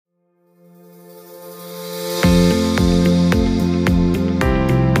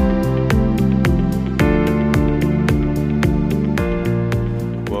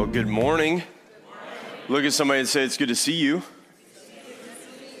Look at somebody and say, it's good to see you.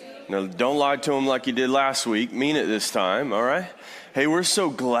 Now, don't lie to them like you did last week. Mean it this time, all right? Hey, we're so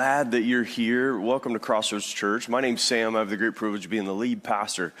glad that you're here. Welcome to Crossroads Church. My name's Sam. I have the great privilege of being the lead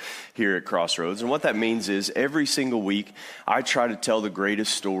pastor here at Crossroads. And what that means is every single week, I try to tell the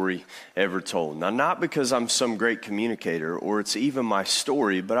greatest story ever told. Now, not because I'm some great communicator or it's even my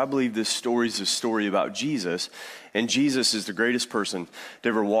story, but I believe this story is a story about Jesus. And Jesus is the greatest person to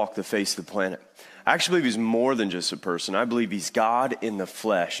ever walk the face of the planet. I actually believe he's more than just a person. I believe he's God in the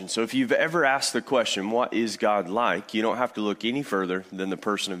flesh. And so if you've ever asked the question, what is God like? You don't have to look any further than the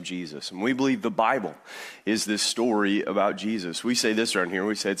person of Jesus. And we believe the Bible is this story about Jesus. We say this around here.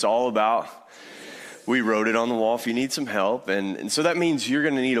 We say it's all about, we wrote it on the wall if you need some help. And so that means you're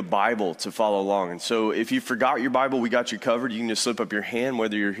going to need a Bible to follow along. And so if you forgot your Bible, we got you covered. You can just slip up your hand,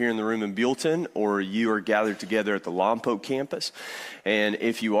 whether you're here in the room in Buellton or you are gathered together at the Lompoc campus. And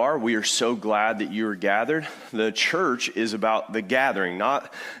if you are, we are so glad that you are gathered. The church is about the gathering,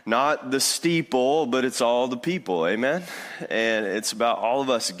 not the steeple, but it's all the people. Amen? And it's about all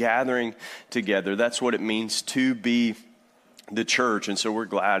of us gathering together. That's what it means to be the church. And so we're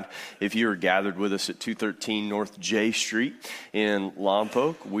glad if you are gathered with us at 213 North J Street in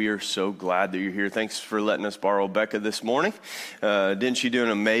Lompoc. We are so glad that you're here. Thanks for letting us borrow Becca this morning. Didn't she do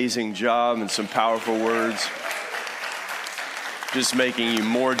an amazing job and some powerful words? Just making you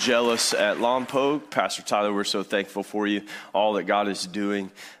more jealous at Lompoc. Pastor Tyler, we're so thankful for you, all that God is doing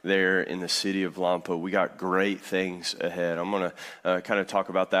there in the city of Lompoc. We got great things ahead. I'm going to kind of talk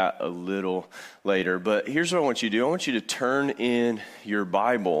about that a little later. But here's what I want you to do. I want you to turn in your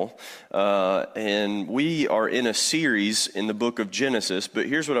Bible. And we are in a series in the book of Genesis. But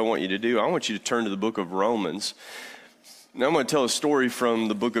here's what I want you to do. I want you to turn to the book of Romans. Now I'm going to tell a story from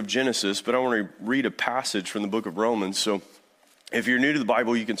the book of Genesis, but I want to read a passage from the book of Romans. So if you're new to the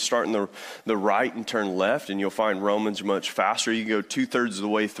Bible, you can start in the right and turn left, and you'll find Romans much faster. You can go 2/3 of the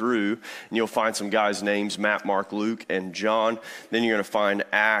way through, and you'll find some guys' names, Matt, Mark, Luke, and John. Then you're going to find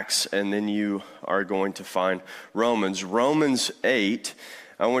Acts, and then you are going to find Romans. Romans 8,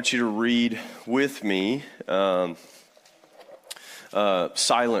 I want you to read with me.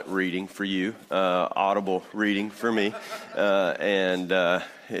 Silent reading for you, audible reading for me, and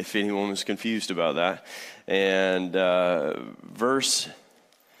if anyone was confused about that. And verse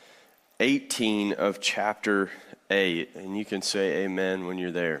 18 of chapter 8, and you can say amen when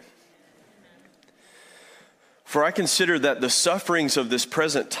you're there. For I consider that the sufferings of this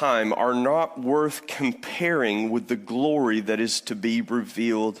present time are not worth comparing with the glory that is to be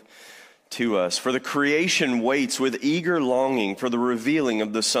revealed to us. For the creation waits with eager longing for the revealing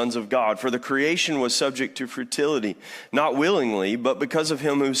of the sons of God. For the creation was subject to futility, not willingly, but because of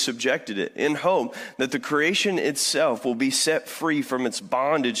him who subjected it, in hope that the creation itself will be set free from its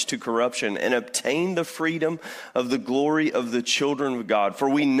bondage to corruption and obtain the freedom of the glory of the children of God. For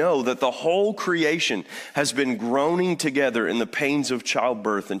we know that the whole creation has been groaning together in the pains of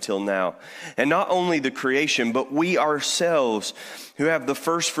childbirth until now. And not only the creation, but we ourselves, who have the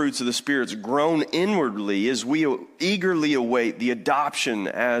first fruits of the spirits, groan inwardly as we eagerly await the adoption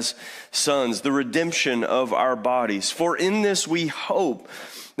as sons, the redemption of our bodies. For in this we hope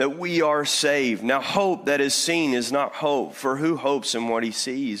that we are saved. Now hope that is seen is not hope, for who hopes in what he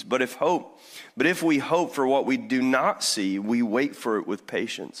sees? But if we hope for what we do not see, we wait for it with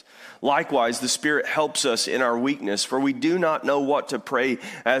patience. Likewise, the Spirit helps us in our weakness, for we do not know what to pray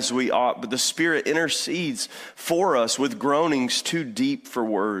as we ought, but the Spirit intercedes for us with groanings too deep for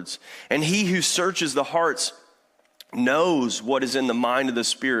words. And he who searches the hearts knows what is in the mind of the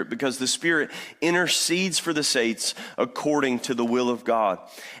Spirit, because the Spirit intercedes for the saints according to the will of God.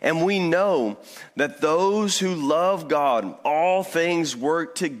 And we know that those who love God, all things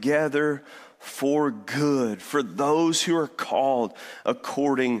work together for good, for those who are called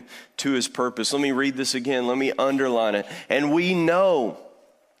according to his purpose. Let me read this again. Let me underline it. And we know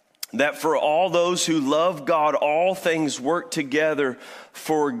that for all those who love God, all things work together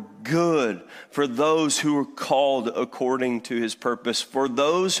for good, for those who are called according to his purpose. For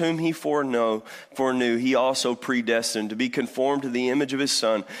those whom he foreknew, he also predestined to be conformed to the image of his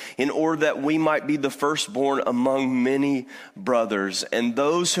Son, in order that we might be the firstborn among many brothers. And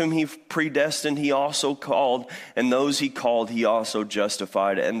those whom he predestined, he also called. And those he called, he also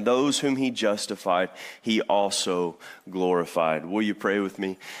justified. And those whom he justified, he also glorified. Will you pray with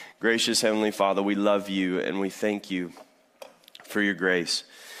me? Gracious Heavenly Father, we love you and we thank you for your grace.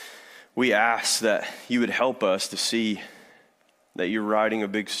 We ask that you would help us to see that you're writing a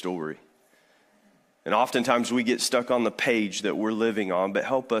big story. And oftentimes we get stuck on the page that we're living on, but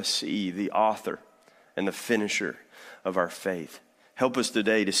help us see the author and the finisher of our faith. Help us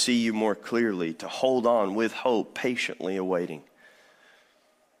today to see you more clearly, to hold on with hope, patiently awaiting.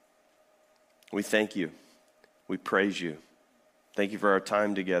 We thank you. We praise you. Thank you for our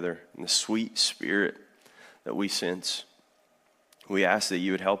time together and the sweet spirit that we sense. We ask that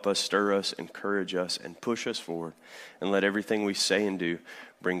you would help us, stir us, encourage us, and push us forward. And let everything we say and do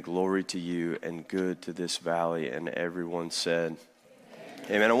bring glory to you and good to this valley. And everyone said,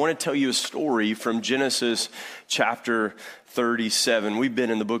 amen. I want to tell you a story from Genesis chapter 37. We've been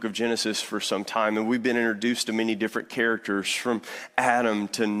in the book of Genesis for some time, and we've been introduced to many different characters, from Adam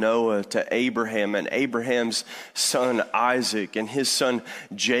to Noah to Abraham, and Abraham's son Isaac and his son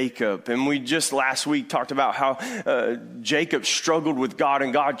Jacob. And we just last week talked about how Jacob struggled with God,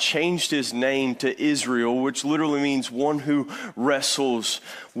 and God changed his name to Israel, which literally means one who wrestles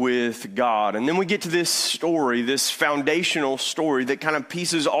with God. And then we get to this story, this foundational story that kind of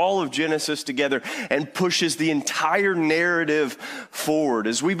pieces all of Genesis together and pushes the entire narrative forward,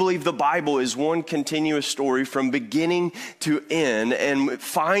 as we believe the Bible is one continuous story from beginning to end, and it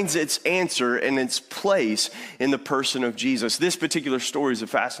finds its answer and its place in the person of Jesus. This particular story is a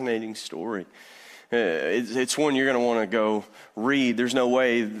fascinating story. It's one you're going to want to go read. There's no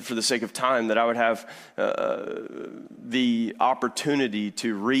way, for the sake of time, that I would have the opportunity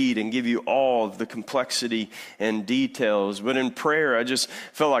to read and give you all of the complexity and details. But in prayer, I just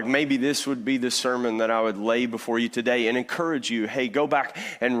felt like maybe this would be the sermon that I would lay before you today and encourage you, hey, go back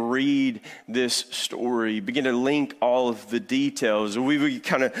and read this story. Begin to link all of the details. We would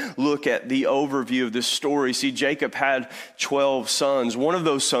kind of look at the overview of this story. See, Jacob had 12 sons, one of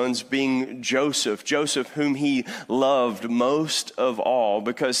those sons being Joseph, whom he loved most of all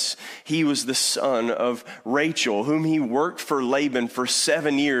because he was the son of Rachel, whom he worked for Laban for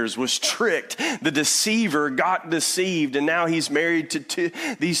 7 years, was tricked. The deceiver got deceived, and now he's married to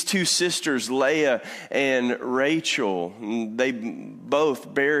these two sisters, Leah and Rachel. They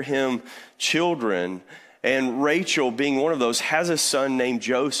both bear him children, and Rachel, being one of those, has a son named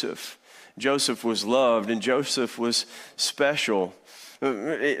Joseph. Joseph was loved, and Joseph was special.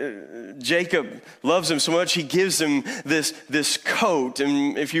 Jacob loves him so much, he gives him this coat.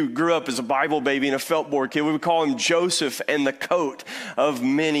 And if you grew up as a Bible baby and a felt board kid, we would call him Joseph and the coat of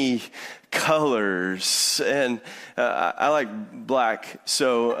many colors. And I like black,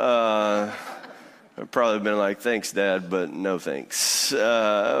 so I've probably been like, thanks, Dad, but no thanks.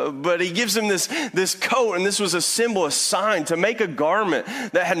 But he gives him this coat, and this was a symbol, a sign to make a garment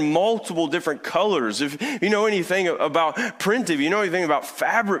that had multiple different colors. If you know anything about printing, if you know anything about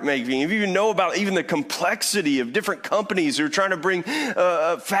fabric making, if you know about even the complexity of different companies who are trying to bring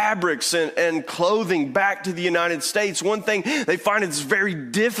fabrics and clothing back to the United States, one thing they find is very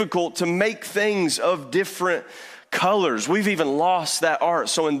difficult to make things of different colors. We've even lost that art.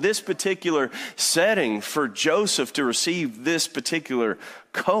 So in this particular setting, for Joseph to receive this particular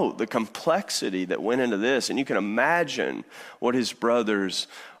coat, the complexity that went into this, and you can imagine what his brothers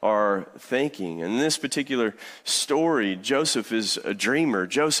are thinking. In this particular story, Joseph is a dreamer.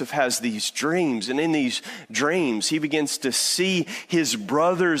 Joseph has these dreams, and in these dreams, he begins to see his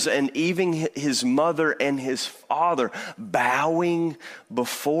brothers and even his mother and his father bowing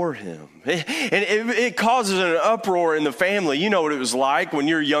before him. And it causes an uproar in the family. You know what it was like when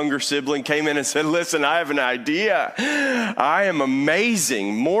your younger sibling came in and said, listen, I have an idea. I am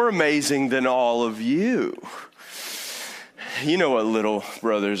amazing, more amazing than all of you. You know what little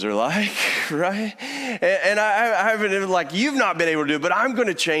brothers are like, right? And I haven't, like, you've not been able to do it, but I'm going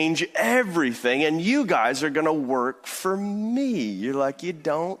to change everything, and you guys are going to work for me. You're like, you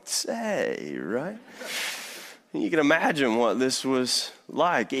don't say, right? You can imagine what this was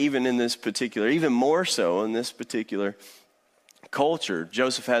like, even in this particular, even more so in this particular culture.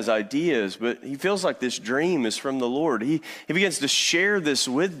 Joseph has ideas, but he feels like this dream is from the Lord. He begins to share this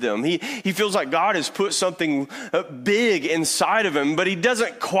with them. He feels like God has put something big inside of him, but he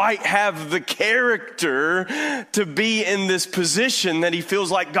doesn't quite have the character to be in this position that he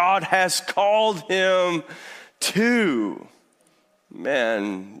feels like God has called him to.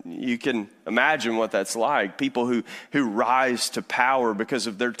 Man, you can imagine what that's like. People who rise to power because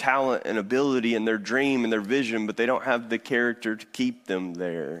of their talent and ability and their dream and their vision, but they don't have the character to keep them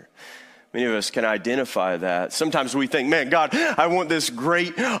there. Many of us can identify that. Sometimes we think, man, God, I want this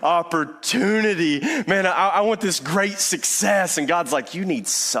great opportunity. Man, I want this great success. And God's like, you need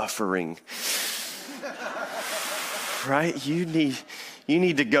suffering. Right? You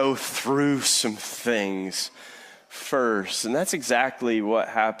need to go through some things first. And that's exactly what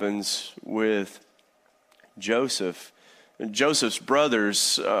happens with Joseph. Joseph's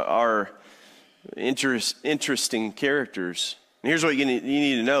brothers are interesting characters. And here's what you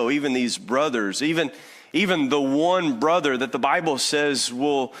need to know. Even these brothers, even Even the one brother that the Bible says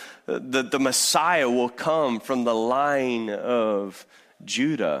the Messiah will come from the line of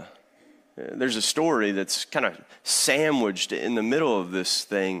Judah. There's a story that's kind of sandwiched in the middle of this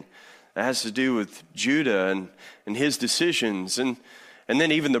thing that has to do with Judah and his decisions. And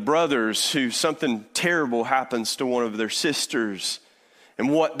then even the brothers who something terrible happens to one of their sisters and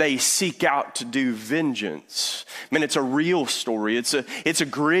what they seek out to do vengeance. I mean, it's a real story. It's a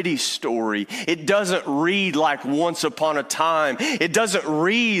gritty story. It doesn't read like once upon a time. It doesn't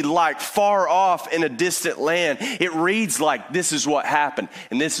read like far off in a distant land. It reads like this is what happened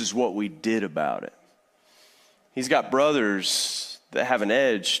and this is what we did about it. He's got brothers that have an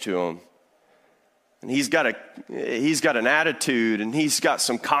edge to him. And he's got an attitude, and he's got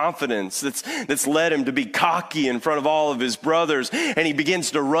some confidence that's led him to be cocky in front of all of his brothers. And he begins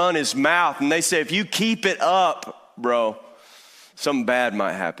to run his mouth, and they say, if you keep it up, bro, something bad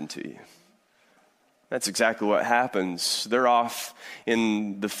might happen to you. That's exactly what happens. They're off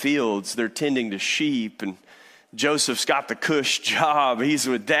in the fields. They're tending to sheep, and Joseph's got the cush job. He's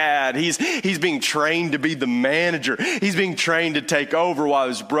with dad. He's being trained to be the manager. He's being trained to take over while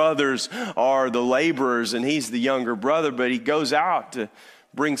his brothers are the laborers, and he's the younger brother, but he goes out to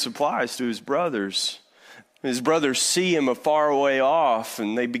bring supplies to his brothers. His brothers see him a far way off,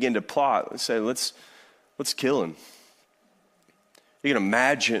 and they begin to plot. They say, let's kill him. You can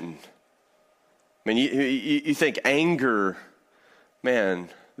imagine. I mean, you think anger, man,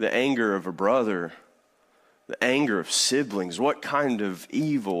 the anger of a brother, the anger of siblings, what kind of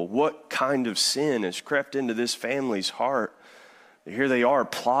evil, what kind of sin has crept into this family's heart? Here they are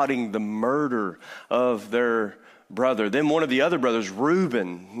plotting the murder of their brother. Then one of the other brothers,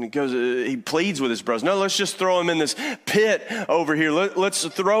 Reuben, he pleads with his brothers. No, let's just throw him in this pit over here. Let's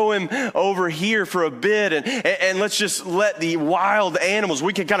throw him over here for a bit, and let's just let the wild animals.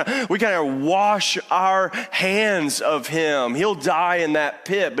 We can kind of wash our hands of him. He'll die in that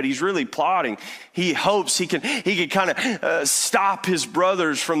pit, but he's really plotting. He hopes he can kind of stop his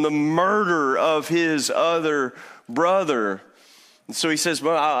brothers from the murder of his other brother. And so he says,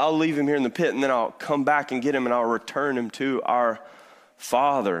 well, I'll leave him here in the pit, and then I'll come back and get him, and I'll return him to our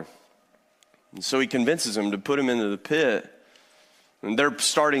father. And so he convinces him to put him into the pit. And they're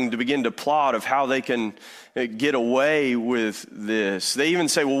starting to begin to plot of how they can get away with this. They even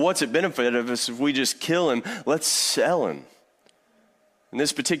say, well, what's it benefit of us if we just kill him? Let's sell him. In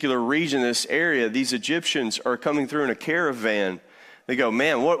this particular region, this area, these Egyptians are coming through in a caravan. They go,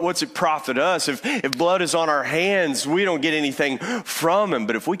 man, what's it profit us? If blood is on our hands, we don't get anything from him.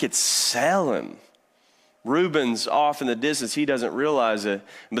 But if we could sell him. Reuben's off in the distance. He doesn't realize it.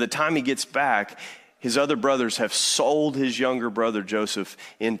 And by the time he gets back, his other brothers have sold his younger brother Joseph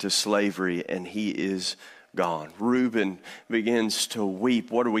into slavery, and he is gone. Reuben begins to weep.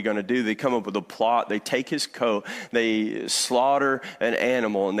 What are we going to do? They come up with a plot. They take his coat, they slaughter an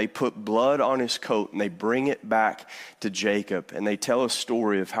animal, and they put blood on his coat, and they bring it back to Jacob. And they tell a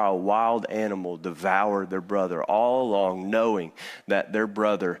story of how a wild animal devoured their brother, all along knowing that their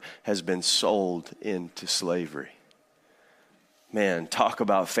brother has been sold into slavery. Man, talk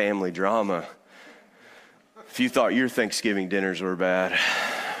about family drama. If you thought your Thanksgiving dinners were bad,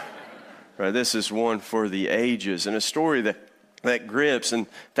 right, this is one for the ages, and a story that grips. And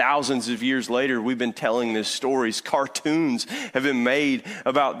thousands of years later, we've been telling this stories. Cartoons have been made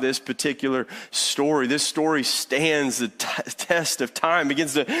about this particular story. This story stands the test of time,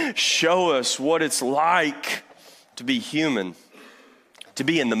 begins to show us what it's like to be human, to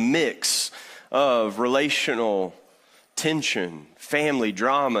be in the mix of relational tension, family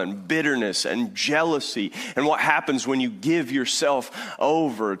drama, and bitterness and jealousy, and what happens when you give yourself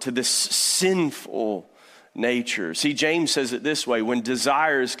over to this sinful nature. See, James says it this way: when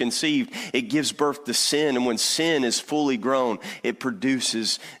desire is conceived, it gives birth to sin, and when sin is fully grown, it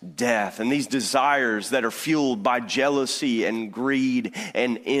produces death. And these desires that are fueled by jealousy and greed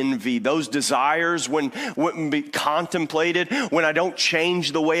and envy, those desires, when be contemplated, when I don't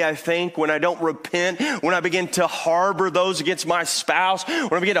change the way I think, when I don't repent, when I begin to harbor those against my spouse,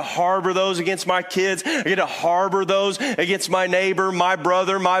 when I begin to harbor those against my kids, I begin to harbor those against my neighbor, my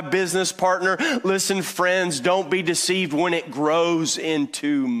brother, my business partner. Listen, friends, don't be deceived when it grows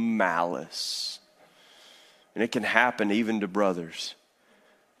into malice. And it can happen even to brothers,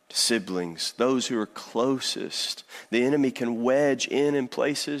 to siblings, those who are closest. The enemy can wedge in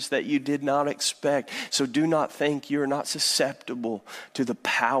places that you did not expect. So do not think you're not susceptible to the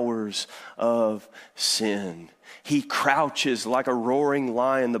powers of sin. He crouches like a roaring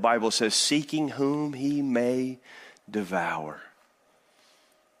lion, the Bible says, seeking whom he may devour.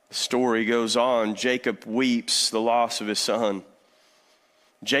 The story goes on. Jacob weeps the loss of his son.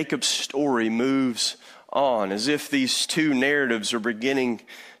 Jacob's story moves on, as if these two narratives are beginning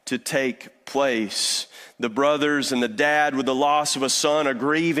to take place. The brothers and the dad with the loss of a son, a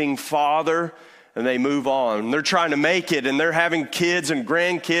grieving father, and they move on. They're trying to make it, and they're having kids and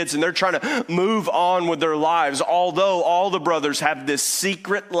grandkids, and they're trying to move on with their lives. Although all the brothers have this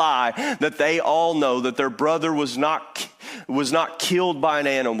secret lie that they all know, that their brother was not killed by an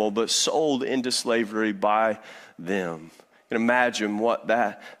animal, but sold into slavery by them. You can imagine what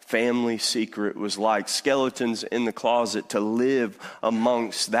that family secret was like. Skeletons in the closet to live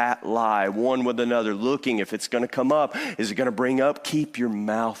amongst that lie, one with another, looking if it's going to come up. Is it going to bring up? Keep your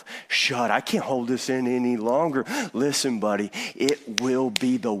mouth shut. I can't hold this in any longer. Listen, buddy, it will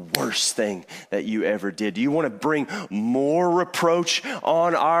be the worst thing that you ever did. Do you want to bring more reproach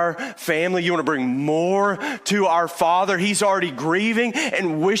on our family? You want to bring more to our father? He's already grieving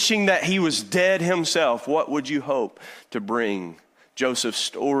and wishing that he was dead himself. What would you hope to bring? Joseph's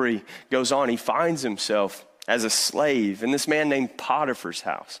story goes on. He finds himself as a slave in this man named Potiphar's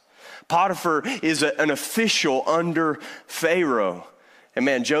house. Potiphar is an official under Pharaoh. And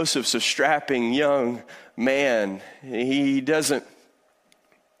man, Joseph's a strapping young man. He doesn't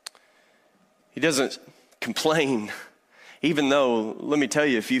complain. Even though, let me tell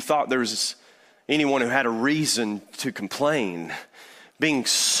you, if you thought there was anyone who had a reason to complain, being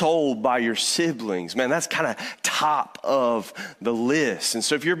sold by your siblings, man, that's kind of top of the list. And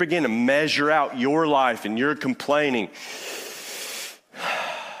so if you're beginning to measure out your life and you're complaining,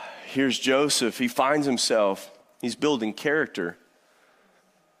 here's Joseph. He finds himself, he's building character.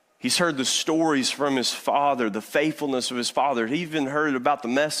 He's heard the stories from his father, the faithfulness of his father. He even heard about the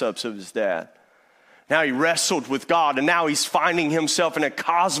mess ups of his dad. Now he wrestled with God, and now he's finding himself in a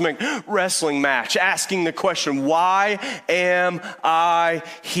cosmic wrestling match, asking the question, why am I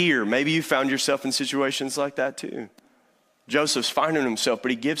here? Maybe you found yourself in situations like that too. Joseph's finding himself,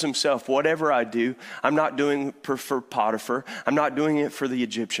 but he gives himself, whatever I do, I'm not doing it for Potiphar. I'm not doing it for the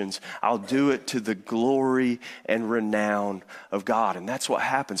Egyptians. I'll do it to the glory and renown of God. And that's what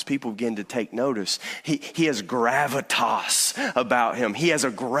happens. People begin to take notice. He has gravitas about him. He has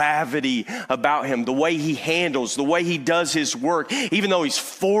a gravity about him. The way he handles, the way he does his work, even though he's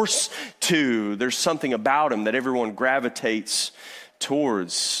forced to, there's something about him that everyone gravitates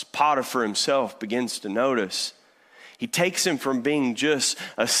towards. Potiphar himself begins to notice. He takes him from being just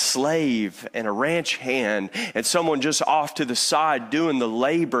a slave and a ranch hand and someone just off to the side doing the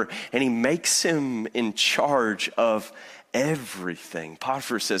labor, and he makes him in charge of everything.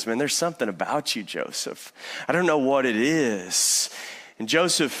 Potiphar says, man, there's something about you, Joseph. I don't know what it is. And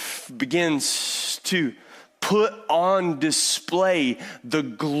Joseph begins to put on display the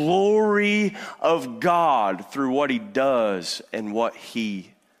glory of God through what he does and what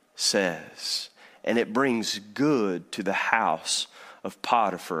he says. And it brings good to the house of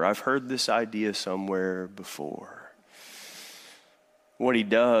Potiphar. I've heard this idea somewhere before. What he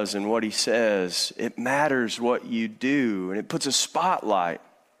does and what he says, it matters what you do. And it puts a spotlight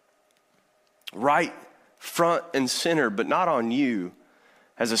right front and center, but not on you,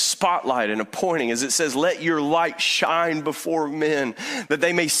 as a spotlight and a pointing, as it says, let your light shine before men, that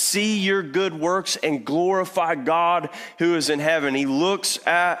they may see your good works and glorify God who is in heaven. He looks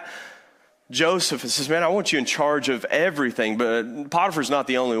at Joseph and says, man, I want you in charge of everything. But Potiphar's not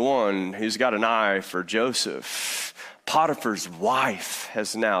the only one who's got an eye for Joseph. Potiphar's wife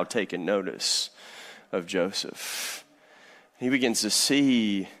has now taken notice of Joseph. He begins to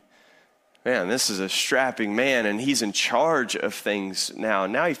see, man, this is a strapping man, and he's in charge of things now.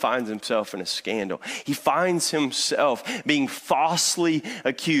 Now he finds himself in a scandal. He finds himself being falsely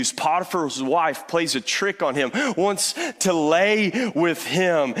accused. Potiphar's wife plays a trick on him, wants to lay with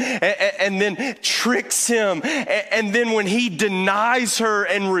him, and then tricks him. And then when he denies her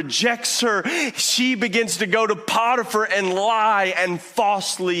and rejects her, she begins to go to Potiphar and lie and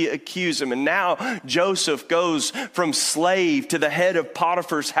falsely accuse him. And now Joseph goes from slave to the head of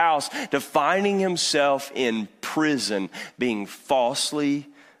Potiphar's house to finding himself in prison, being falsely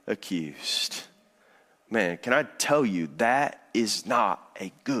accused. Man, can I tell you, that is not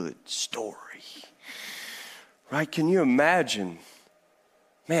a good story. Right? Can you imagine?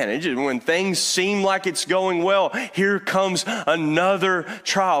 Man, when things seem like it's going well, here comes another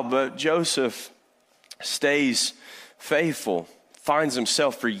trial. But Joseph stays faithful, finds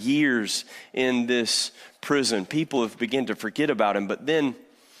himself for years in this prison. People have begun to forget about him, but then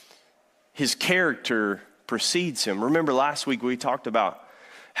his character precedes him. Remember last week we talked about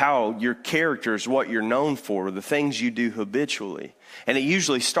how your character is what you're known for, the things you do habitually. And it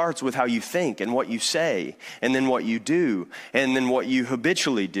usually starts with how you think and what you say, and then what you do, and then what you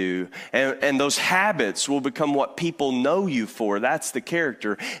habitually do. And those habits will become what people know you for. That's the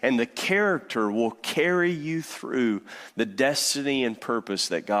character. And the character will carry you through the destiny and purpose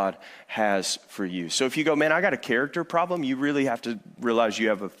that God has for you. So if you go, man, I got a character problem, you really have to realize you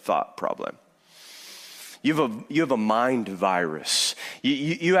have a thought problem. You have a mind virus.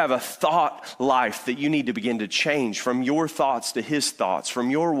 You have a thought life that you need to begin to change from your thoughts to his thoughts, from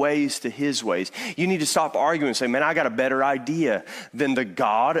your ways to his ways. You need to stop arguing and say, man, I got a better idea than the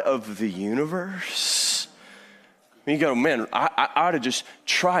God of the universe. And you go, man, I ought to just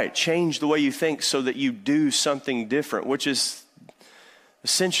try it. Change the way you think so that you do something different, which is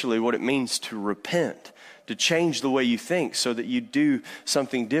essentially what it means to repent. To change the way you think so that you do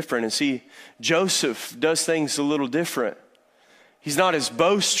something different. And see, Joseph does things a little different. He's not as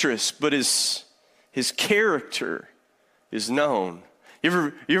boisterous, but his character is known.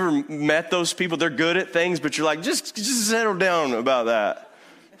 You ever met those people? They're good at things, but you're like, just settle down about that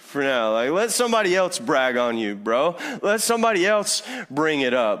for now. Like, let somebody else brag on you, bro. Let somebody else bring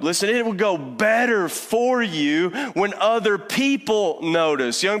it up. Listen, it will go better for you when other people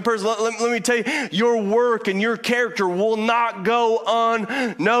notice. Young person, let me tell you, your work and your character will not go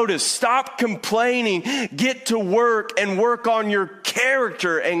unnoticed. Stop complaining. Get to work and work on your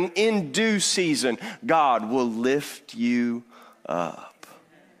character. And in due season, God will lift you up.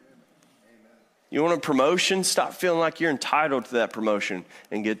 You want a promotion? Stop feeling like you're entitled to that promotion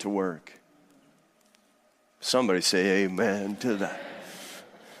and get to work. Somebody say amen to that.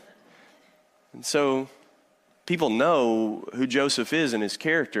 And so people know who Joseph is and his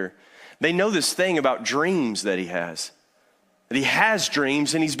character. They know this thing about dreams that he has. That he has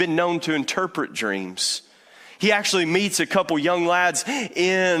dreams and he's been known to interpret dreams. He actually meets a couple young lads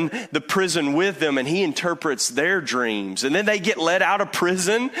in the prison with them and he interprets their dreams. And then they get let out of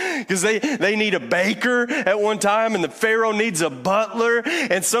prison because they need a baker at one time and the Pharaoh needs a butler.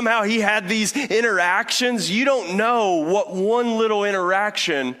 And somehow he had these interactions. You don't know what one little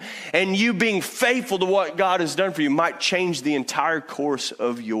interaction and you being faithful to what God has done for you might change the entire course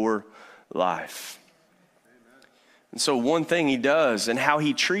of your life. And so one thing he does and how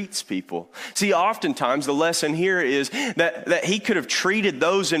he treats people. See, oftentimes the lesson here is that he could have treated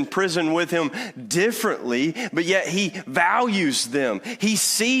those in prison with him differently, but yet he values them. He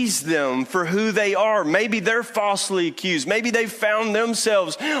sees them for who they are. Maybe they're falsely accused. Maybe they found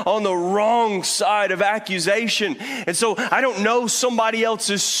themselves on the wrong side of accusation. And so I don't know somebody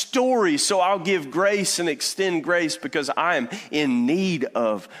else's story, so I'll give grace and extend grace because I am in need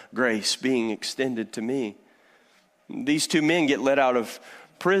of grace being extended to me. These two men get let out of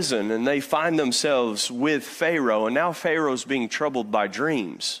prison and they find themselves with Pharaoh. And now Pharaoh's being troubled by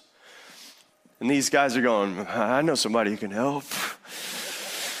dreams. And these guys are going, I know somebody who can help.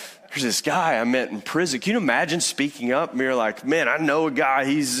 There's this guy I met in prison. Can you imagine speaking up? And you're like, man, I know a guy.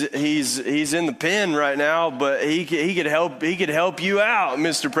 He's in the pen right now, but he could help you out,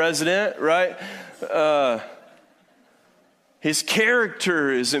 Mr. President, right? His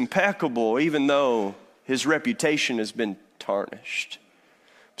character is impeccable, even though his reputation has been tarnished.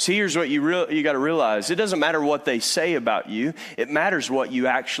 See, here's what you got to realize. It doesn't matter what they say about you. It matters what you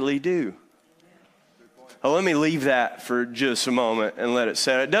actually do. Oh, let me leave that for just a moment and let it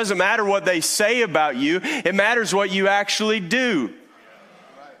set. It doesn't matter what they say about you. It matters what you actually do.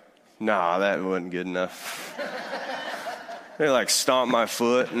 Nah, that wasn't good enough. They like stomp my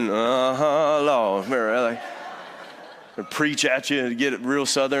foot and Lord, like, preach at you and get it real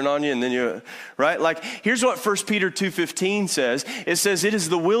southern on you, and then you, right? Like, here's what 1 Peter 2:15 says. It says, it is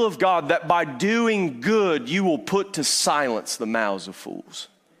the will of God that by doing good you will put to silence the mouths of fools.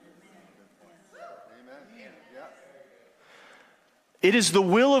 It is the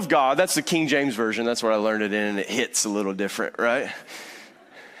will of God. That's the King James Version. That's what I learned it in, and it hits a little different, right?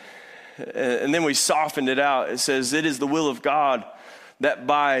 And then we softened it out. It says, it is the will of God that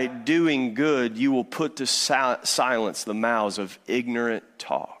by doing good, you will put to silence the mouths of ignorant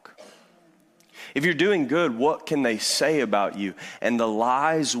talk. If you're doing good, what can they say about you? And the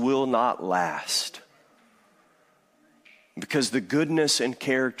lies will not last. Because the goodness and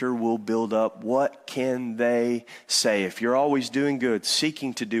character will build up. What can they say? If you're always doing good,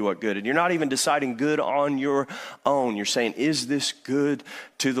 seeking to do what good, and you're not even deciding good on your own, you're saying, is this good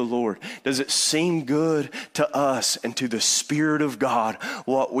to the Lord? Does it seem good to us and to the Spirit of God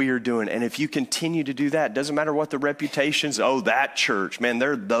what we are doing? And if you continue to do that, doesn't matter what the reputations, oh, that church, man,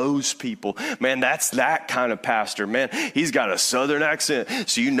 they're those people. Man, that's that kind of pastor. Man, he's got a southern accent,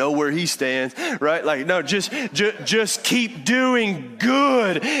 so you know where he stands, right? Like, no, just keep keep doing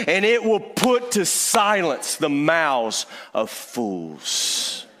good, and it will put to silence the mouths of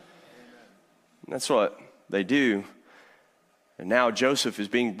fools. And that's what they do. And now Joseph is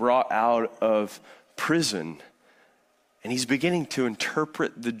being brought out of prison, and he's beginning to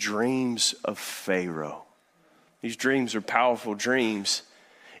interpret the dreams of Pharaoh. These dreams are powerful dreams.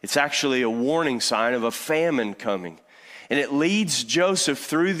 It's actually a warning sign of a famine coming. And it leads Joseph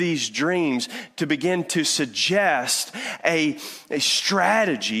through these dreams to begin to suggest a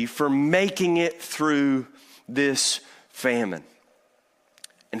strategy for making it through this famine.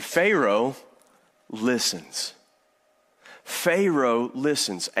 And Pharaoh listens. Pharaoh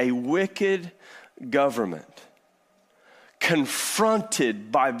listens. A wicked government,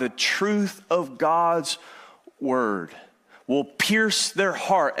 confronted by the truth of God's word, will pierce their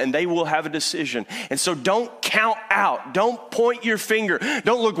heart, and they will have a decision. And so don't count out. Don't point your finger.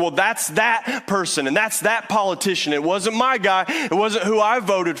 Don't look, well, that's that person and that's that politician. It wasn't my guy. It wasn't who I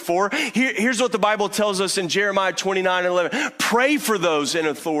voted for. Here's what the Bible tells us in Jeremiah 29:11. Pray for those in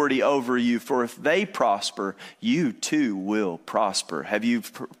authority over you, for if they prosper, you too will prosper. Have you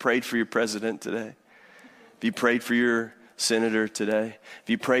prayed for your president today? Have you prayed for your senator today? Have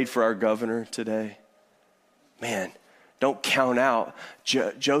you prayed for our governor today? Man, don't count out.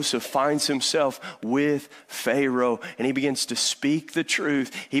 Joseph finds himself with Pharaoh, and he begins to speak the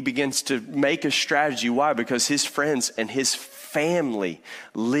truth. He begins to make a strategy. Why? Because his friends and his family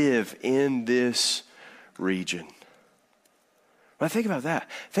live in this region. Well, think about that.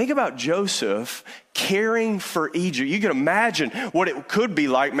 Think about Joseph caring for Egypt. You can imagine what it could be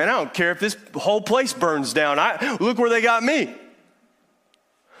like. Man, I don't care if this whole place burns down. Look where they got me.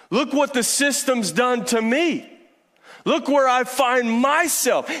 Look what the system's done to me. Look where I find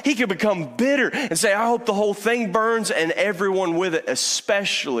myself. He could become bitter and say, I hope the whole thing burns and everyone with it,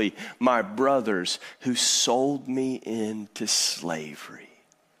 especially my brothers who sold me into slavery.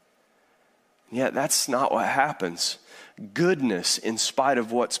 Yet that's not what happens. Goodness in spite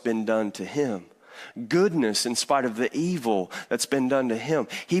of what's been done to him. Goodness in spite of the evil that's been done to him.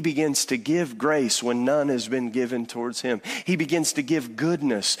 He begins to give grace when none has been given towards him. He begins to give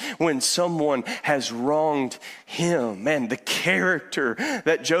goodness when someone has wronged him. Man, the character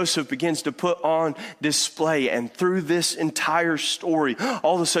that Joseph begins to put on display, and through this entire story,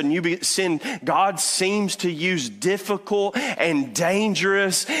 all of a sudden God seems to use difficult and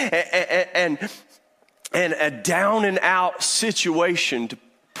dangerous and a down and out situation to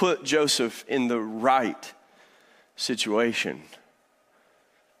put Joseph in the right situation.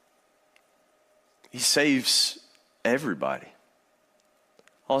 He saves everybody.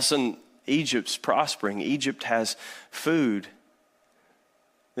 All of a sudden, Egypt's prospering. Egypt has food.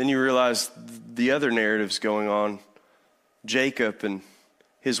 Then you realize the other narratives going on. Jacob and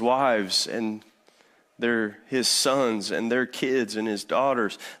his wives and his sons and their kids and his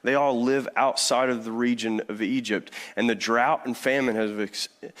daughters, they all live outside of the region of Egypt. And the drought and famine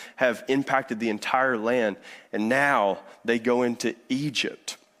have impacted the entire land. And now they go into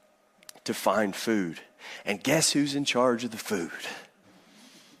Egypt to find food. And guess who's in charge of the food?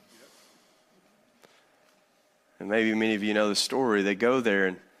 And maybe many of you know the story. They go there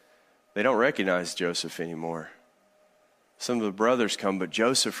and they don't recognize Joseph anymore. Some of the brothers come, but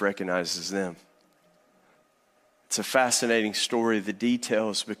Joseph recognizes them. It's a fascinating story. The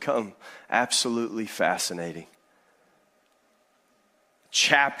details become absolutely fascinating.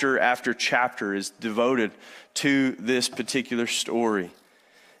 Chapter after chapter is devoted to this particular story.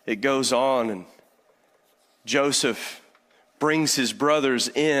 It goes on, and Joseph brings his brothers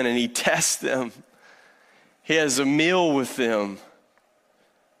in and he tests them. He has a meal with them.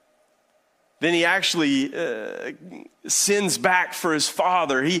 Then he actually sends back for his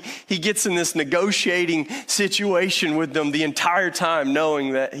father. He gets in this negotiating situation with them the entire time,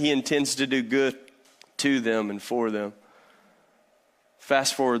 knowing that he intends to do good to them and for them.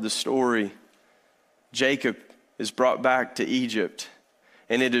 Fast forward the story. Jacob is brought back to Egypt,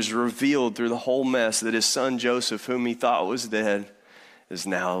 and it is revealed through the whole mess that his son Joseph, whom he thought was dead, is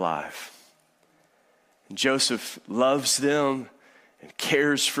now alive. And Joseph loves them and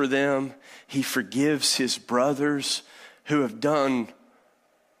cares for them. He forgives his brothers who have done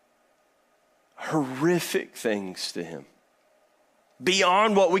horrific things to him.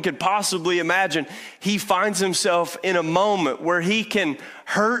 Beyond what we could possibly imagine, he finds himself in a moment where he can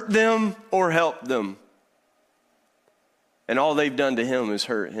hurt them or help them. And all they've done to him is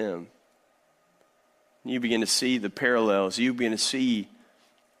hurt him. You begin to see the parallels. You begin to see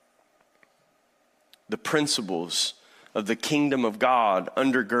the principles of the kingdom of God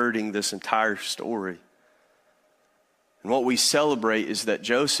undergirding this entire story. And what we celebrate is that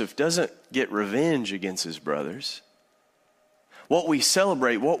Joseph doesn't get revenge against his brothers. what we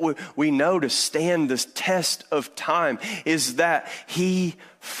celebrate, what we know to stand the test of time is that he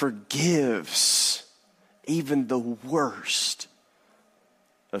forgives even the worst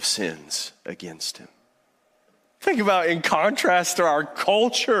of sins against him. Think about, in contrast to our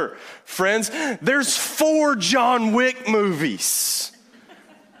culture, friends, there's 4 John Wick movies.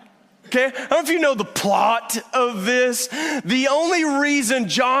 Okay, I don't know if you know the plot of this. The only reason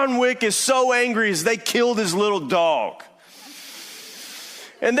John Wick is so angry is they killed his little dog.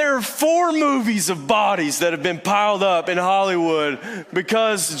 And there are 4 movies of bodies that have been piled up in Hollywood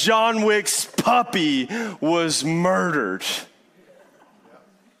because John Wick's puppy was murdered.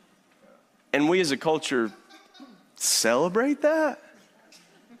 And we as a culture celebrate that?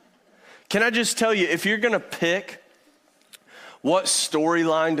 Can I just tell you, if you're going to pick what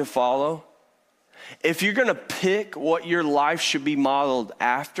storyline to follow, if you're going to pick what your life should be modeled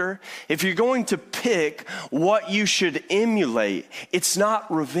after, if you're going to pick what you should emulate, it's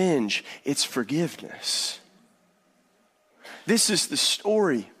not revenge, it's forgiveness. This is the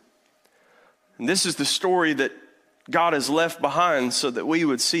story. And this is the story that God has left behind so that we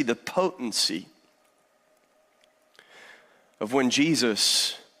would see the potency of when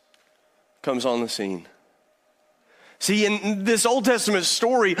Jesus comes on the scene. See, in this Old Testament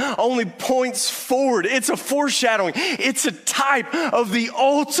story only points forward. It's a foreshadowing. It's a type of the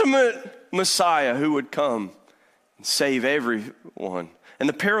ultimate Messiah who would come and save everyone. And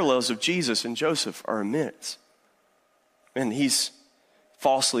the parallels of Jesus and Joseph are immense. And he's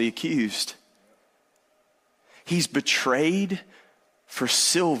falsely accused. He's betrayed for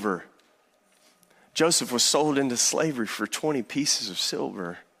silver. Joseph was sold into slavery for 20 pieces of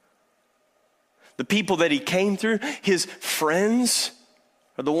silver. The people that he came through, his friends,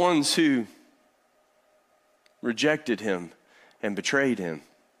 are the ones who rejected him and betrayed him.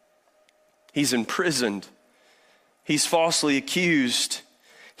 He's imprisoned. He's falsely accused.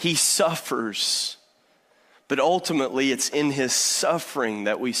 He suffers. But ultimately, it's in his suffering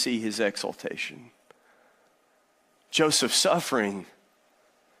that we see his exaltation. Joseph's suffering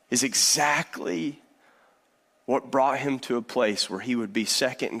is exactly what brought him to a place where he would be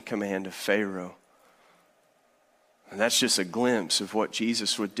second in command of Pharaoh. And that's just a glimpse of what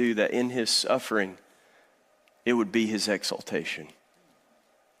Jesus would do, that in his suffering, it would be his exaltation.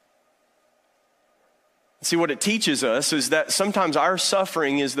 See, what it teaches us is that sometimes our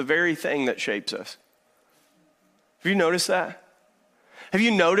suffering is the very thing that shapes us. Have you noticed that? Have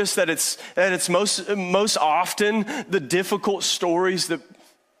you noticed that it's most often the difficult stories that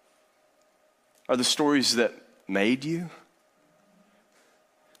are the stories that made you?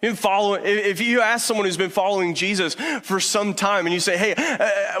 If you ask someone who's been following Jesus for some time and you say, hey,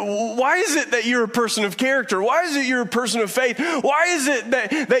 why is it that you're a person of character? Why is it you're a person of faith? Why is it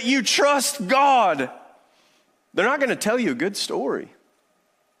that you trust God? They're not going to tell you a good story.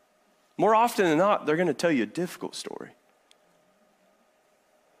 More often than not, they're going to tell you a difficult story.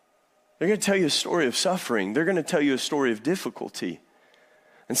 They're going to tell you a story of suffering. They're going to tell you a story of difficulty.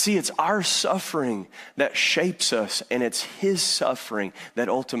 And see, it's our suffering that shapes us, and it's his suffering that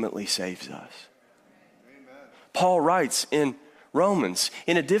ultimately saves us. Amen. Paul writes in Romans,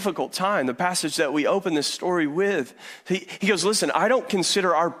 in a difficult time, the passage that we open this story with, he goes, listen, I don't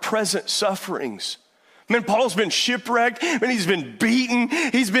consider our present sufferings. Man, Paul's been shipwrecked, and he's been beaten.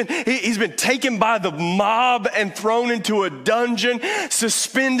 He's been taken by the mob and thrown into a dungeon,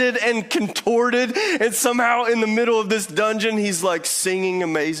 suspended and contorted. And somehow in the middle of this dungeon, he's like singing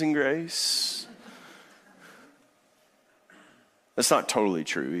Amazing Grace. That's not totally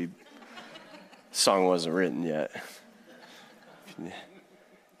true. The song wasn't written yet.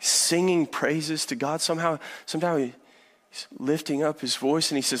 Singing praises to God. Somehow he's lifting up his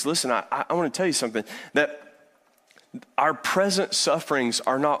voice and he says, listen, I want to tell you something, that our present sufferings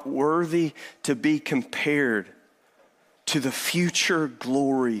are not worthy to be compared to the future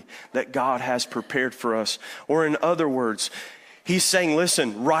glory that God has prepared for us. Or in other words, he's saying,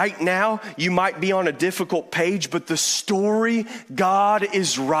 listen, right now you might be on a difficult page, but the story God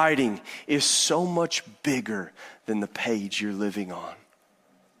is writing is so much bigger than the page you're living on.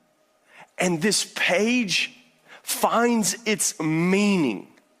 And this page finds its meaning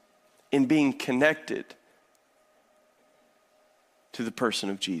in being connected to the person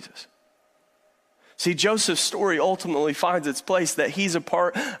of Jesus. See, Joseph's story ultimately finds its place that he's a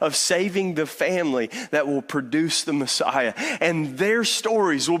part of saving the family that will produce the Messiah. And their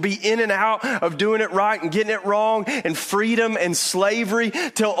stories will be in and out of doing it right and getting it wrong, and freedom and slavery,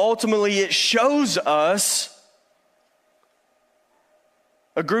 till ultimately it shows us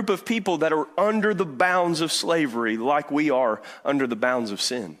a group of people that are under the bounds of slavery, like we are under the bounds of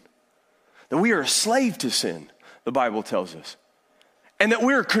sin. That we are a slave to sin, the Bible tells us. and that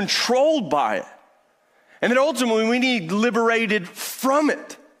we're controlled by it, and that ultimately we need liberated from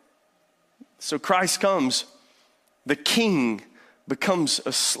it. So Christ comes, the king becomes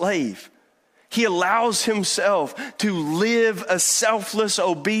a slave. He allows himself to live a selfless,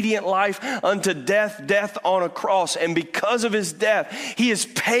 obedient life unto death, death on a cross. And because of his death, he has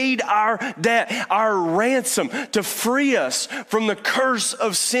paid our debt, our ransom, to free us from the curse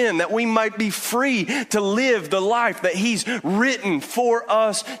of sin, that we might be free to live the life that he's written for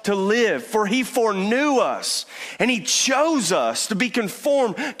us to live. For he foreknew us, and he chose us to be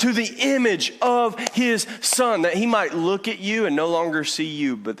conformed to the image of his Son, that he might look at you and no longer see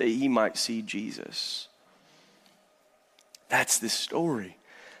you, but that he might see Jesus. That's the story.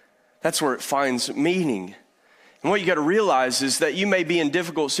 That's where it finds meaning. And what you got to realize is that you may be in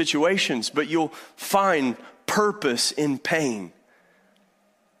difficult situations, but you'll find purpose in pain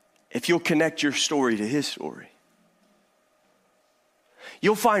if you'll connect your story to his story.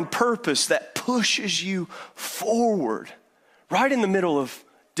 You'll find purpose that pushes you forward right in the middle of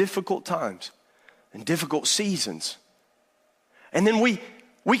difficult times and difficult seasons. And then we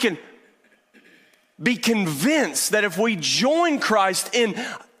can be convinced that if we join Christ in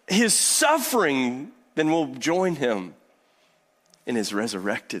his suffering, then we'll join him in his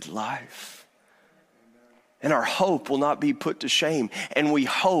resurrected life. And our hope will not be put to shame. And we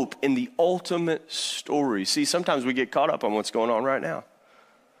hope in the ultimate story. See, sometimes we get caught up on what's going on right now.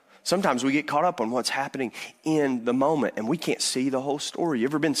 Sometimes we get caught up on what's happening in the moment, and we can't see the whole story. You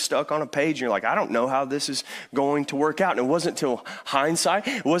ever been stuck on a page and you're like, I don't know how this is going to work out? And it wasn't until hindsight,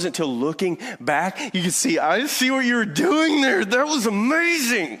 it wasn't until looking back, you could see, I see what you were doing there. That was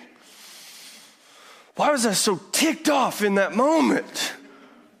amazing. Why was I so ticked off in that moment?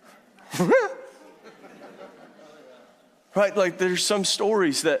 Right? Like there's some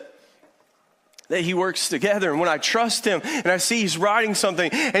stories that he works together. And when I trust him and I see he's writing something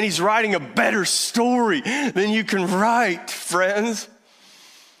and he's writing a better story than you can write, friends.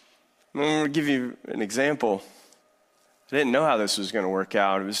 I'm going to give you an example. I didn't know how this was going to work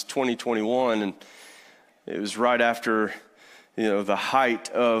out. It was 2021 and it was right after, the height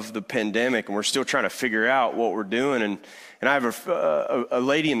of the pandemic, and we're still trying to figure out what we're doing. And I have a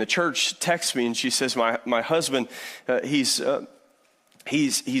lady in the church text me and she says, my husband, he's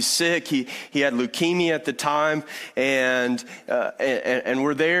sick. He had leukemia at the time, and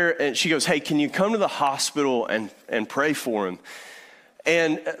we're there. And she goes, "Hey, can you come to the hospital and pray for him?"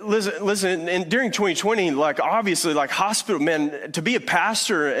 And listen. And during 2020, obviously, hospital, man, to be a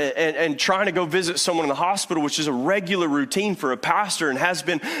pastor and trying to go visit someone in the hospital, which is a regular routine for a pastor and has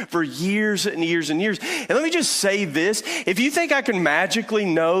been for years and years and years. And let me just say this: if you think I can magically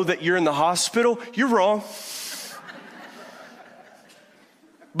know that you're in the hospital, you're wrong.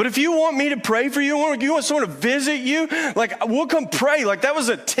 But if you want me to pray for you, you want someone to visit you, we'll come pray. That was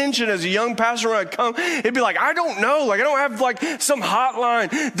a tension as a young pastor when I'd come. It'd be I don't know. I don't have some hotline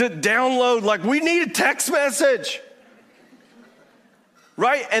to download. We need a text message.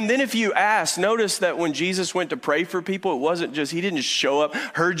 Right? And then if you ask, notice that when Jesus went to pray for people, it wasn't just, he didn't just show up,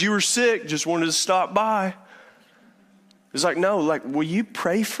 heard you were sick, just wanted to stop by. It was no, will you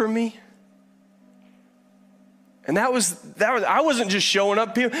pray for me? And that was, I wasn't just showing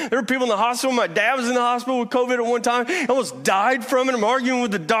up. There were people in the hospital. My dad was in the hospital with COVID at one time. He almost died from it. I'm arguing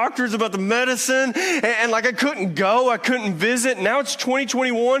with the doctors about the medicine. And I couldn't go. I couldn't visit. Now it's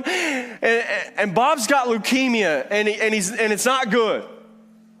 2021. And Bob's got leukemia. And it's not good.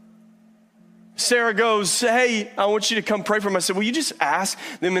 Sarah goes, "Hey, I want you to come pray for him." I said, "Will you just ask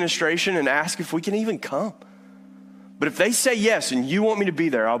the administration and ask if we can even come? But if they say yes and you want me to be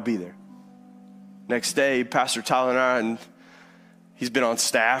there, I'll be there." Next day, Pastor Tyler and he's been on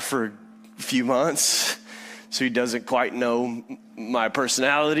staff for a few months, so he doesn't quite know my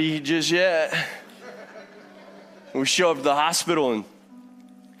personality just yet. We show up to the hospital and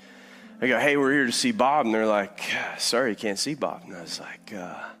I go, "Hey, we're here to see Bob." And they're like, "Sorry, you can't see Bob." And I was like,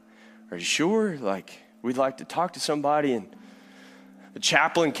 "Are you sure? We'd like to talk to somebody." And the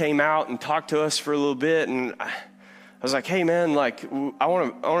chaplain came out and talked to us for a little bit, and I was like, "Hey, man, I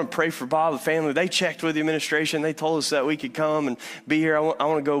want to pray for Bob, the family." They checked with the administration. They told us that we could come and be here. I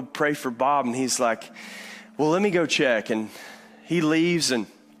want to go pray for Bob. And he's like, "Well, let me go check." And he leaves and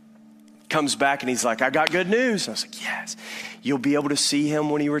comes back and he's like, "I got good news." I was like, "Yes, you'll be able to see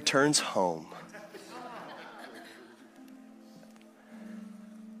him when he returns home."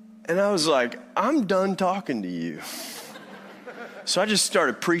 And I was like, "I'm done talking to you." So I just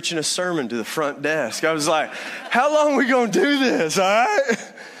started preaching a sermon to the front desk. I was like, "How long are we going to do this, all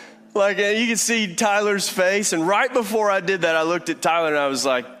right?" And you can see Tyler's face. And right before I did that, I looked at Tyler and I was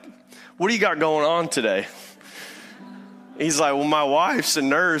like, "What do you got going on today?" he's like, well, my wife's a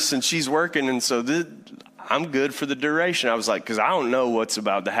nurse and she's working, and so I'm good for the duration. I was like, because I don't know what's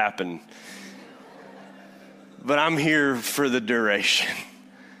about to happen, but I'm here for the duration.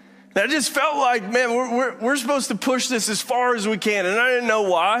 And I just felt like, man, we're supposed to push this as far as we can, and I didn't know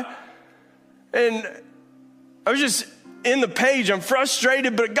why. And I was just in the page. I'm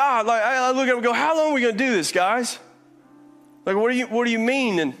frustrated, but God, like, I look at him and go, how long are we going to do this, guys? Like, what do you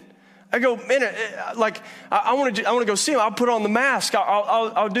mean? And I go, man, like, I want to go see him. I'll put on the mask.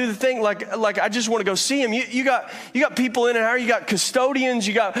 I'll do the thing. Like I just want to go see him. You got people in and out. You got custodians.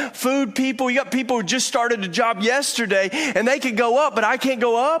 You got food people. You got people who just started a job yesterday, and they can go up, but I can't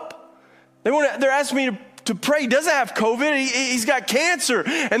go up. They're asking me to pray. He doesn't have COVID. He's got cancer,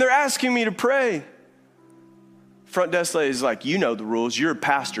 and they're asking me to pray. Front desk lady is like, you know the rules. You're a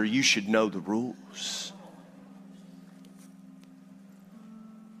pastor. You should know the rules.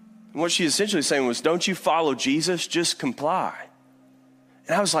 And what she essentially saying was, don't you follow Jesus, just comply.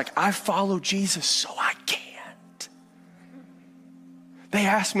 And I was like, I follow Jesus, so I can't. They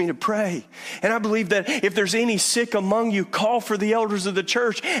asked me to pray. And I believe that if there's any sick among you, call for the elders of the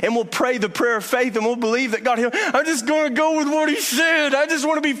church, and we'll pray the prayer of faith, and we'll believe that God healed. I'm just going to go with what he said. I just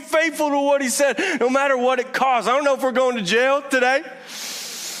want to be faithful to what he said, no matter what it costs. I don't know if we're going to jail today,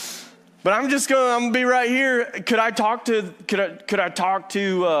 but I'm going to be right here. Could I talk to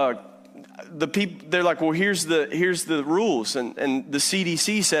the people? They're like, well, here's the rules. And the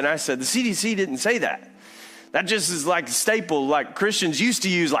CDC said, and I said, the CDC didn't say that. That just is like a staple, like Christians used to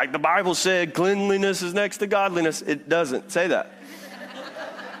use, like the Bible said, cleanliness is next to godliness. It doesn't say that.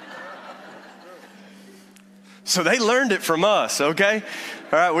 So they learned it from us, okay?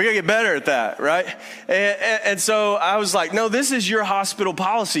 All right, we got to get better at that, right? And so I was like, no, this is your hospital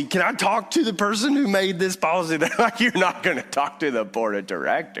policy. Can I talk to the person who made this policy? They're like, you're not going to talk to the board of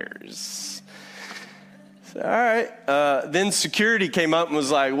directors. All right. Then security came up and was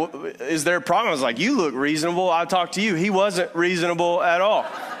like, is there a problem? I was like, you look reasonable. I'll talk to you. He wasn't reasonable at all.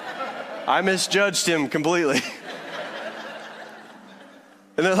 I misjudged him completely.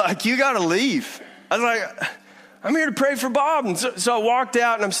 And they're like, you got to leave. I was like, I'm here to pray for Bob. And so I walked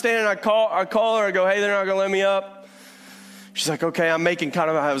out, and I'm standing. I call her. I go, hey, they're not going to let me up. She's like, okay, I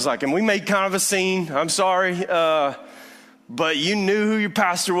was like, and we made kind of a scene. I'm sorry. But you knew who your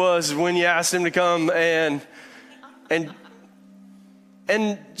pastor was when you asked him to come, and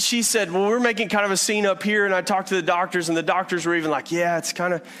she said, well, we're making kind of a scene up here, and I talked to the doctors, and the doctors were even like, yeah, it's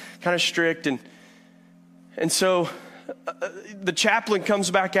kind of strict, and so the chaplain comes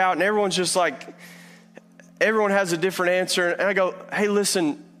back out, and everyone's just like, everyone has a different answer, and I go, hey,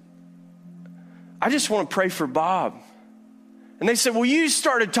 listen, I just want to pray for Bob. And they said, well, you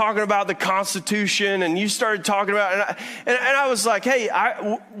started talking about the Constitution, and you started talking about, and I was like, hey,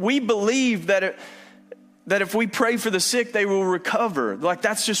 we believe that if we pray for the sick, they will recover. Like,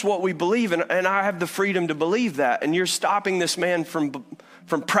 that's just what we believe, and I have the freedom to believe that. And you're stopping this man from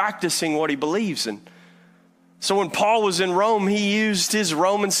practicing what he believes in. So when Paul was in Rome, he used his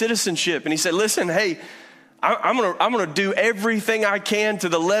Roman citizenship, and he said, listen, hey, I'm gonna do everything I can to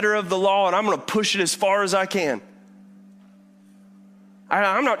the letter of the law, and I'm gonna push it as far as I can.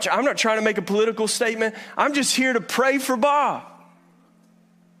 I'm not trying to make a political statement. I'm just here to pray for Bob.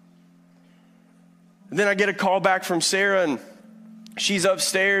 And then I get a call back from Sarah, and she's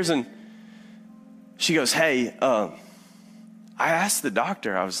upstairs, and she goes, hey, I asked the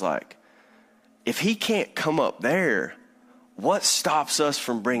doctor, I was like, if he can't come up there, what stops us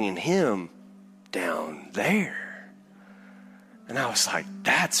from bringing him down there? And I was like,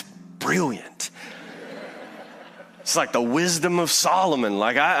 that's brilliant. It's like the wisdom of Solomon.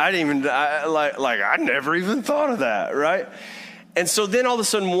 Like I never even thought of that, right? And so then all of a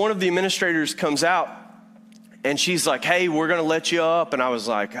sudden, one of the administrators comes out, and she's like, hey, we're going to let you up. And I was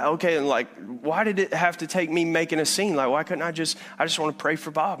like, okay. And like, why did it have to take me making a scene? Like, why couldn't I just want to pray for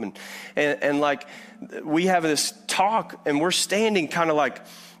Bob? And like, we have this talk, and we're standing kind of like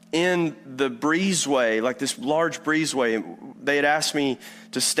in the breezeway, like this large breezeway. They had asked me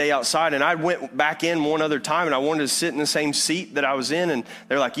to stay outside, and I went back in one other time, and I wanted to sit in the same seat that I was in, and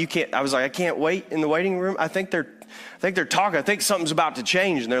they're like, you can't. I was like, I can't wait in the waiting room. I think they're talking. I think something's about to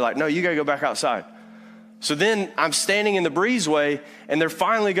change, and they're like, no, you got to go back outside. So then I'm standing in the breezeway, and they're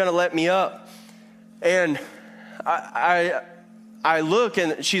finally going to let me up, and I look,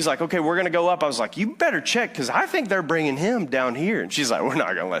 and she's like, okay, we're going to go up. I was like, you better check, because I think they're bringing him down here. And she's like, we're not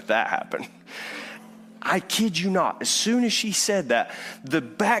going to let that happen. I kid you not. As soon as she said that, the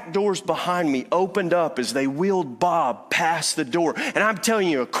back doors behind me opened up as they wheeled Bob past the door. And I'm telling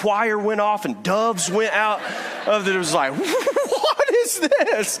you, a choir went off and doves went out of it. It was like, what is is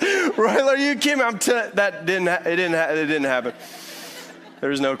this? Right? Like, you kidding me? It didn't happen. There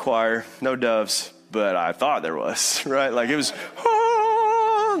was no choir, no doves, but I thought there was, right? Like it was,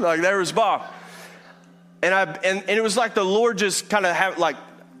 like there was Bob. And it was like the Lord just kind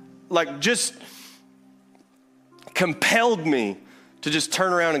of just compelled me to just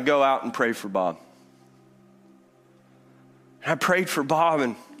turn around and go out and pray for Bob. And I prayed for Bob,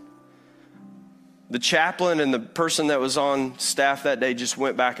 and the chaplain and the person that was on staff that day just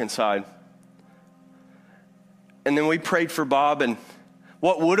went back inside. And then we prayed for Bob, and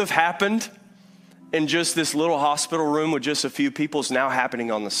what would have happened in just this little hospital room with just a few people is now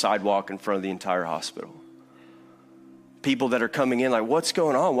happening on the sidewalk in front of the entire hospital. People that are coming in like, what's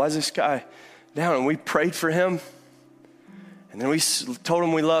going on? Why is this guy down? And we prayed for him. And then we told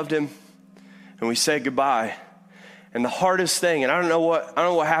him we loved him. And we said goodbye. And the hardest thing, and I don't know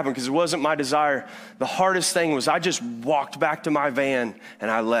what happened because it wasn't my desire. The hardest thing was I just walked back to my van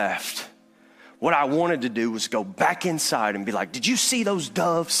and I left. What I wanted to do was go back inside and be like, did you see those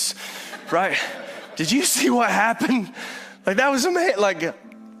doves? Right? Did you see what happened? Like that was amazing.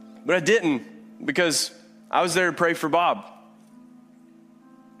 But I didn't, because I was there to pray for Bob.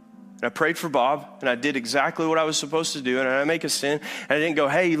 And I prayed for Bob, and I did exactly what I was supposed to do. And I make a sin, and I didn't go,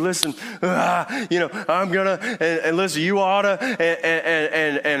 hey, listen, I'm gonna, and listen, you oughta,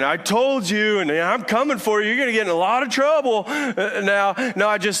 and I told you, and I'm coming for you. You're gonna get in a lot of trouble. No,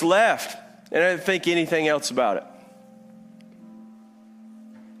 I just left, and I didn't think anything else about it.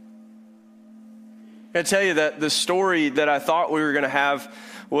 I tell you that the story that I thought we were gonna have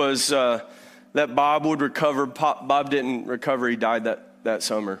was that Bob would recover. Bob didn't recover. He died that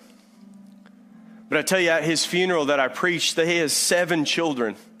summer. But I tell you, at his funeral that I preached, that he has 7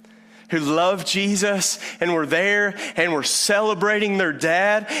 children who love Jesus and were there and were celebrating their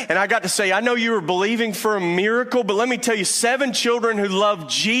dad. And I got to say, I know you were believing for a miracle, but let me tell you, 7 children who love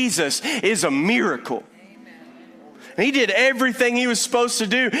Jesus is a miracle. And he did everything he was supposed to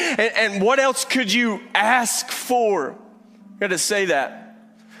do. And what else could you ask for? I got to say that.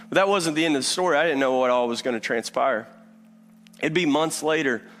 But that wasn't the end of the story. I didn't know what all was going to transpire. It'd be months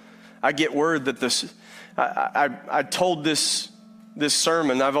later, I get word that I told this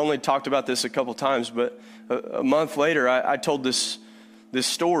sermon. I've only talked about this a couple times, but a month later, I told this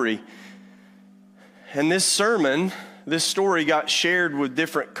story. And this story got shared with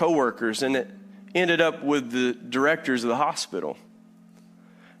different coworkers, and it ended up with the directors of the hospital.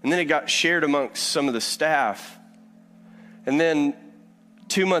 And then it got shared amongst some of the staff. And then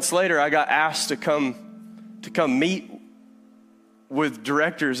 2 months later, I got asked to come meet with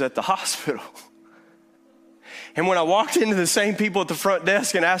directors at the hospital. And when I walked into the same people at the front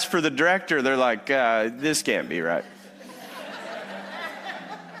desk and asked for the director, they're like, this can't be right.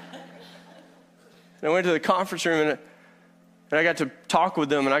 And I went to the conference room and I got to talk with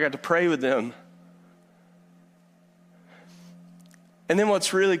them and I got to pray with them. And then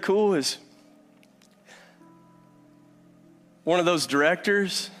what's really cool is one of those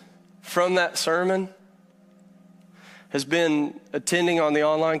directors from that sermon has been attending on the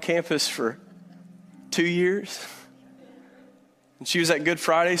online campus for 2 years. And she was at Good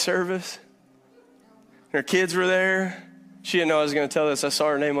Friday service. And her kids were there. She didn't know I was going to tell this. I saw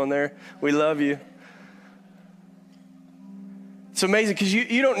her name on there. We love you. It's amazing because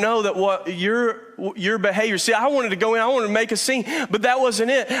you don't know that what your behavior. See, I wanted to go in, I wanted to make a scene, but that wasn't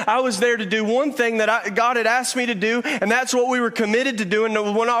it. I was there to do one thing that God had asked me to do, and that's what we were committed to doing.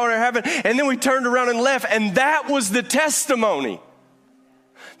 And we're not having, and then we turned around and left, and that was the testimony.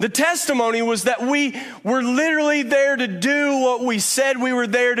 The testimony was that we were literally there to do what we said we were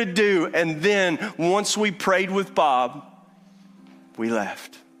there to do, and then once we prayed with Bob, we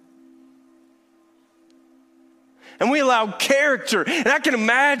left. And we allowed character. And I can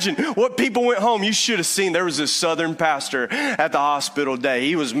imagine what people went home. You should have seen. There was this Southern pastor at the hospital day.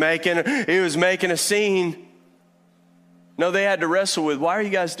 He was making a scene. No, they had to wrestle with, why are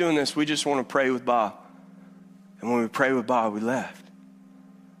you guys doing this? We just want to pray with Bob. And when we prayed with Bob, we left.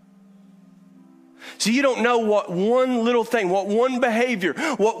 So you don't know what one little thing, what one behavior,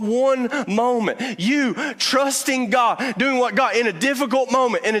 what one moment, you trusting God, doing what God, in a difficult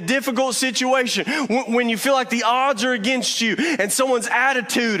moment, in a difficult situation, when you feel like the odds are against you and someone's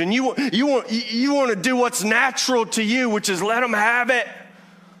attitude and you want to do what's natural to you, which is let them have it.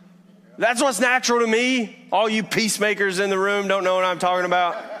 That's what's natural to me. All you peacemakers in the room don't know what I'm talking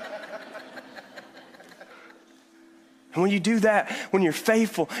about. And when you do that, when you're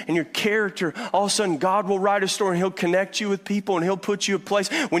faithful and your character, all of a sudden God will write a story and he'll connect you with people and he'll put you in a place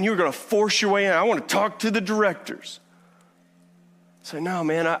when you're going to force your way in. I want to talk to the directors. Say, no,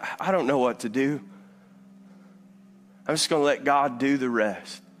 man, I don't know what to do. I'm just going to let God do the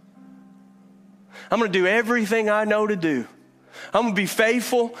rest. I'm going to do everything I know to do. I'm going to be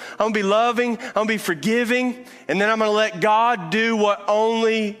faithful. I'm going to be loving. I'm going to be forgiving. And then I'm going to let God do what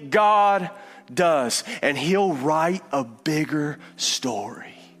only God does. And He'll write a bigger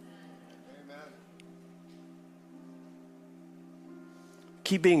story. Amen.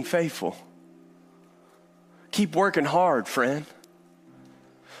 Keep being faithful. Keep working hard, friend.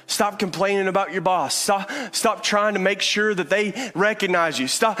 Stop complaining about your boss. Stop trying to make sure that they recognize you.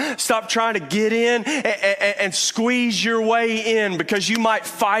 Stop trying to get in and squeeze your way in, because you might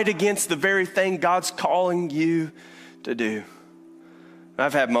fight against the very thing God's calling you to do.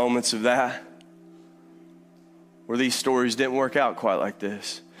 I've had moments of that where these stories didn't work out quite like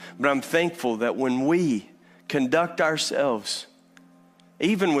this. But I'm thankful that when we conduct ourselves,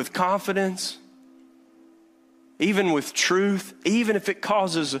 even with confidence, even with truth, even if it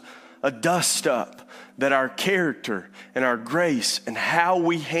causes a dust up, that our character and our grace and how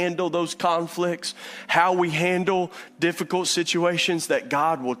we handle those conflicts, how we handle difficult situations, that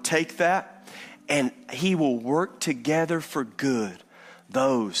God will take that and He will work together for good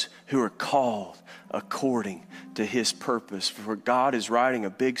those who are called according to His purpose. For God is writing a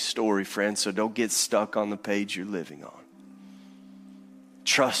big story, friends, so don't get stuck on the page you're living on.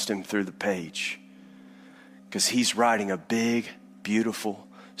 Trust Him through the page, because He's writing a big, beautiful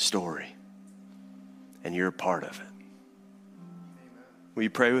story, and you're a part of it. Amen. Will you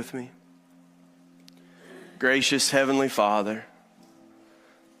pray with me? Gracious Heavenly Father,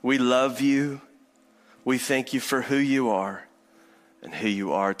 we love You. We thank You for who You are and who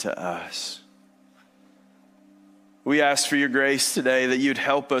You are to us. We ask for Your grace today, that You'd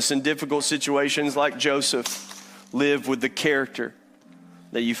help us in difficult situations like Joseph live with the character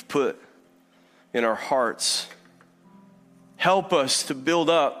that You've put in our hearts. Help us to build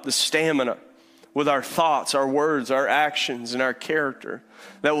up the stamina with our thoughts, our words, our actions, and our character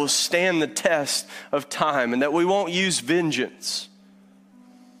that will stand the test of time, and that we won't use vengeance.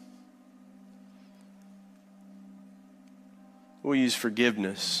 We'll use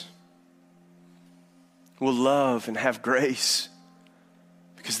forgiveness. We'll love and have grace.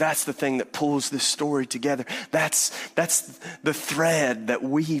 Because that's the thing that pulls this story together. That's the thread that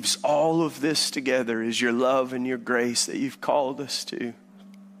weaves all of this together, is Your love and Your grace that You've called us to.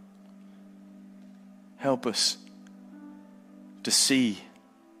 Help us to see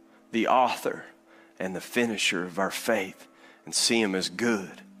the author and the finisher of our faith and see Him as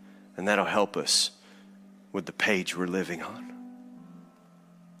good. And that'll help us with the page we're living on.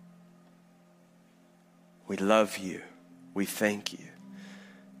 We love You. We thank You.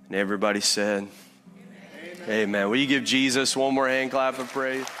 And everybody said, Amen. Amen. Will you give Jesus one more hand clap of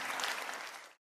praise?